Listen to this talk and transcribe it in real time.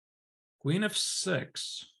Queen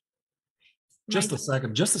f6. My Just a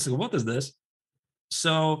second. Just a second. What is this?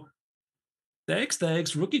 So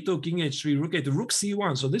takes, rook e2, king h3, rook a2, rook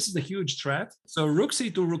c1. So this is a huge threat. So rook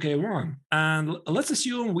c2, rook a1. And let's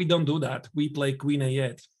assume we don't do that. We play queen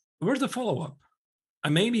a8. Where's the follow-up?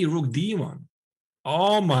 And maybe rook d1.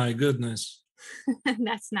 Oh my goodness.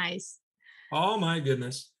 That's nice. Oh my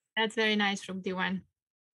goodness. That's very nice, rook d1.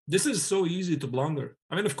 This is so easy to blunder.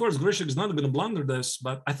 I mean, of course, Grishuk is not going to blunder this,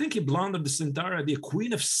 but I think he blundered this entire idea.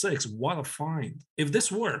 Queen f6, what a find. If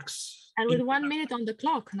this works. And with 1 minute on the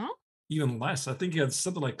clock, no? Even less. I think he had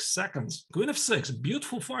something like seconds. Queen f6,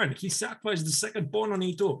 beautiful find. He sacrificed the second pawn on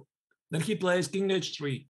e2. Then he plays king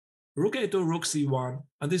h3, rook a2, rook c1.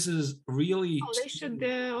 And this is really... Oh, they should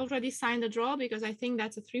already sign the draw because I think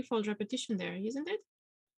that's a threefold repetition there, isn't it?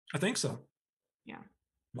 I think so. Yeah.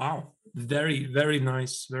 Wow. Very, very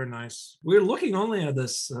nice. Very nice. We're looking only at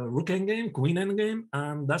this rook endgame, queen endgame,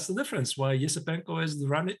 and that's the difference why Esipenko is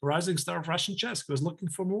the rising star of Russian chess. He was looking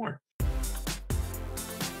for more.